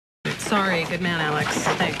Sorry. Good man, Alex.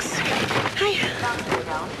 Thanks. Hi.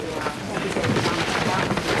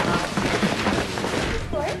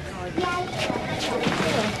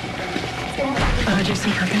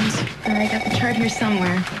 Jason Perkins. I got the chart here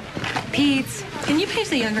somewhere. Pete, can you page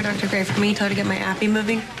the younger Dr. Gray for me? Tell her to get my appy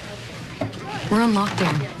moving. We're on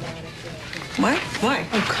lockdown. What? Why?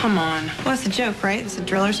 Oh, come on. Well, it's a joke, right? It's a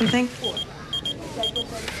drill or something?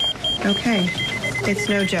 Okay. It's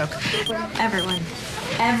no joke. Everyone.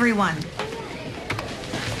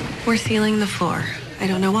 We're sealing the floor. I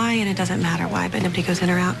don't know why, and it doesn't matter why, but nobody goes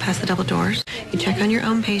in or out past the double doors. You check on your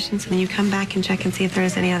own patients, and then you come back and check and see if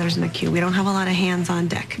there's any others in the queue. We don't have a lot of hands on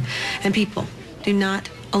deck. And people, do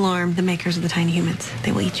not alarm the makers of the tiny humans.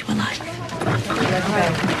 They will eat you alive.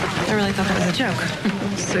 I really thought that was a joke.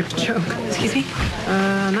 Sick joke. Excuse me?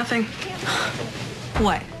 Nothing.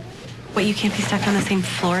 What? What, you can't be stuck on the same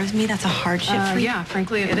floor as me? That's a hardship for you? Yeah,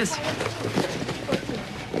 frankly, it is.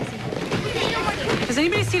 Has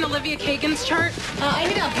anybody seen Olivia Kagan's chart? I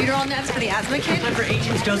need albuterol nets for the asthma kid. For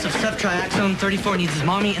 18's dose of ceftriaxone, 34 needs his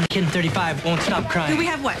mommy, and the kid in 35 won't stop crying. Do we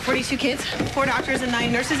have what, 42 kids? 4 doctors and 9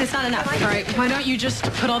 nurses? It's not enough. All right, why don't you just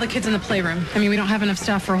put all the kids in the playroom? I mean, we don't have enough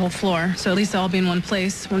staff for a whole floor, so at least they'll all be in one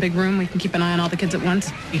place, one big room. We can keep an eye on all the kids at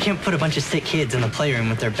once. You can't put a bunch of sick kids in the playroom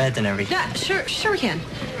with their beds and everything. Yeah, sure we can.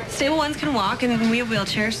 Stable ones can walk, and we have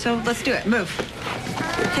wheelchairs, so let's do it. Move.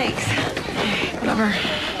 Thanks. Whatever.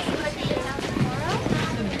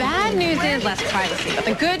 Bad news is less privacy, but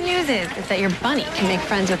the good news is that your bunny can make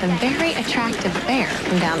friends with a very attractive bear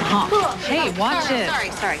from down the hall. Hey, watch it.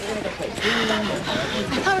 Sorry.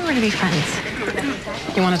 I thought we were to be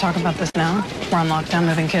friends. You want to talk about this now? We're on lockdown,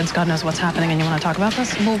 moving kids. God knows what's happening, and you want to talk about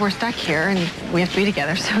this? Well, we're stuck here, and we have to be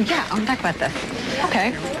together, so yeah, I'll talk about this.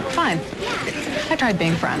 Okay, fine. I tried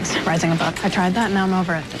being friends, rising above. I tried that, now I'm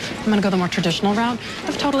over it. I'm going to go the more traditional route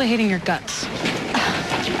of totally hating your guts.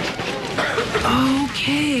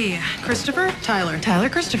 Okay. Christopher, Tyler. Tyler,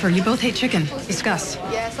 Christopher, you both hate chicken. Discuss.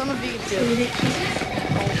 Yes, I'm a vegan.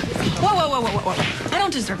 Whoa. I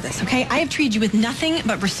don't deserve this, okay? I have treated you with nothing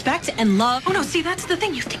but respect and love. Oh, no, see, that's the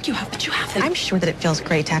thing. You think you have, but you haven't. I'm sure that it feels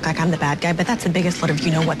great to act like I'm the bad guy, but that's the biggest load of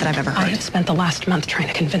you-know-what that I've ever heard. I have spent the last month trying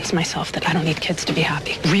to convince myself that I don't need kids to be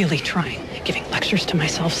happy. Really trying. Giving lectures to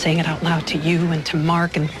myself, saying it out loud to you and to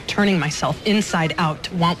Mark, and turning myself inside out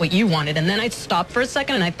to want what you wanted. And then I stopped for a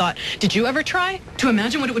second and I thought, did you ever try to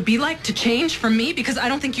imagine what it would be like to change for me? Because I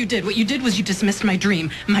don't think you did. What you did was you dismissed my dream,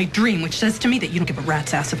 which says to me that you don't give a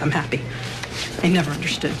rat's ass if I'm happy. I never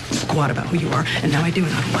understood squat about who you are, and now I do,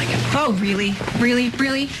 and I don't like it. Oh, really?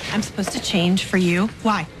 Really? I'm supposed to change for you?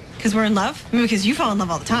 Why? Because we're in love? I mean, because you fall in love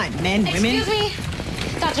all the time. Men, women. Excuse me,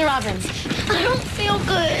 Dr. Robbins. I don't feel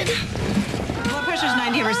good. Blood pressure's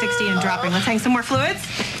 90/60 and dropping. Let's hang some more fluids.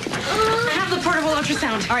 I have the portable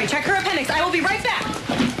ultrasound. All right, check her appendix. I will be right back.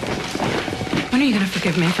 When are you going to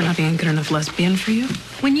forgive me for not being a good enough lesbian for you?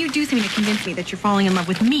 When you do something to convince me that you're falling in love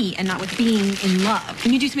with me and not with being in love.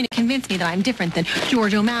 When you do something to convince me that I'm different than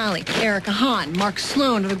George O'Malley, Erica Hahn, Mark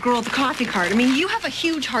Sloan, or the girl at the coffee cart. I mean, you have a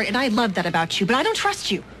huge heart, and I love that about you, but I don't trust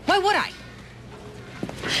you. Why would I?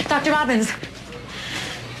 Dr. Robbins.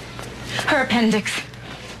 Her appendix.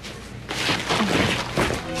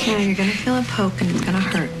 Yeah, you're gonna feel a poke, and it's gonna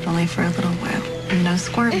hurt, but only for a little while. And no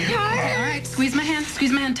squirming. All right, squeeze my hand.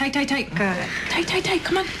 Tight. Good. Tight,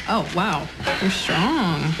 come on. Oh, wow. You're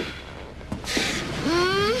strong.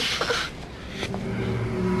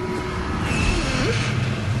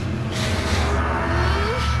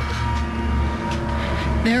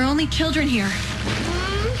 There are only children here.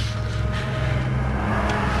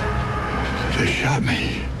 They shot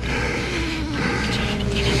me.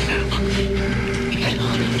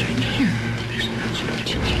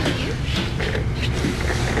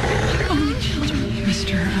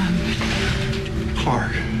 Mr.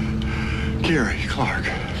 Clark. Gary Clark.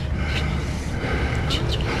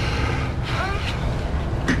 Children.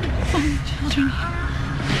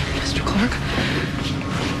 Mr. Clark.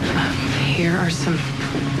 Here are some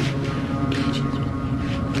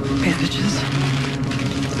bandages.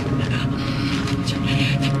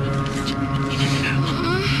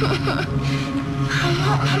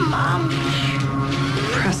 Mom.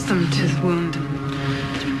 Press them to the wound,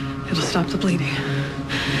 and it'll stop the bleeding.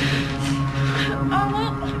 I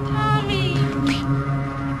want Mommy.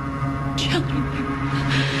 Children.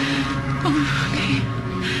 Oh, okay.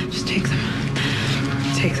 Just take them.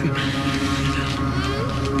 Take them.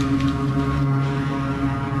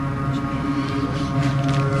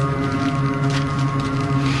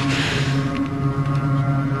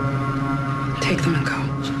 Take them and go.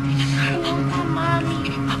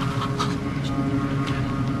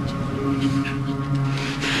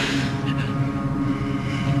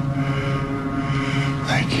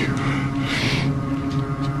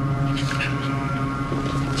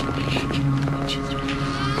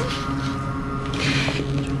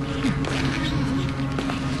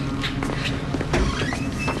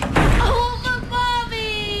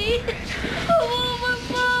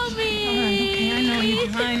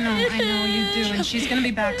 she's going to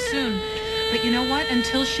be back soon. But you know what?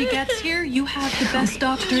 Until she gets here, you have the best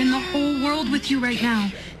doctor in the whole world with you right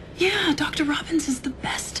now. Yeah, Dr. Robbins is the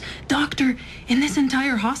best doctor in this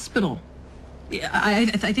entire hospital. I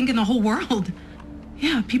think in the whole world.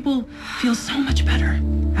 Yeah, people feel so much better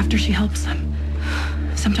after she helps them.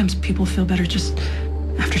 Sometimes people feel better just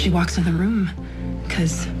after she walks in the room,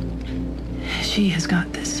 because she has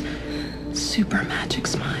got this super magic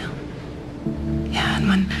smile. Yeah, and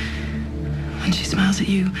when she smiles at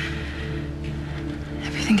you,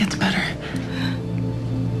 everything gets better.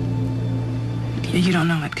 You don't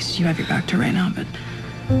know it because you have your back to her right now, but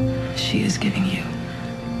she is giving you...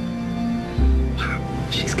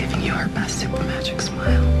 She's giving you her best super magic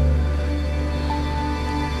smile.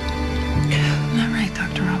 Isn't that right,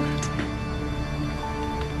 Dr. Robbins?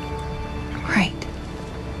 Right.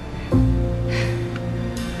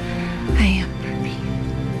 I am, Barbie.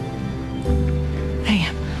 I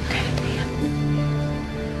am. Okay.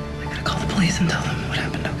 I gotta call the police and tell them what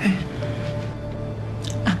happened, okay?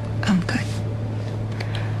 I'm good.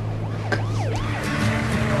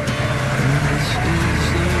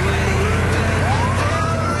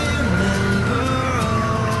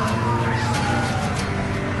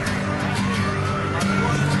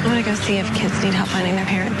 I'm gonna go see if kids need help finding their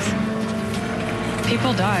parents.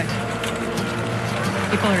 People died.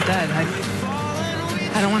 People are dead.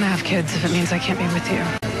 I don't want to have kids if it means I can't be with you.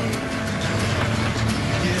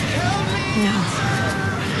 No.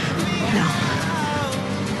 No.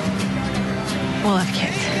 We'll have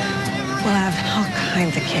kids. We'll have all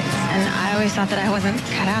kinds of kids. And I always thought that I wasn't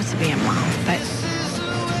cut out to be a mom, but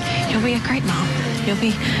you'll be a great mom. You'll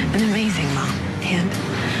be an amazing mom. And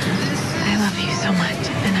I love you so much,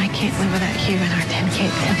 and I can't live without you and our 10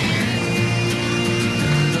 kids.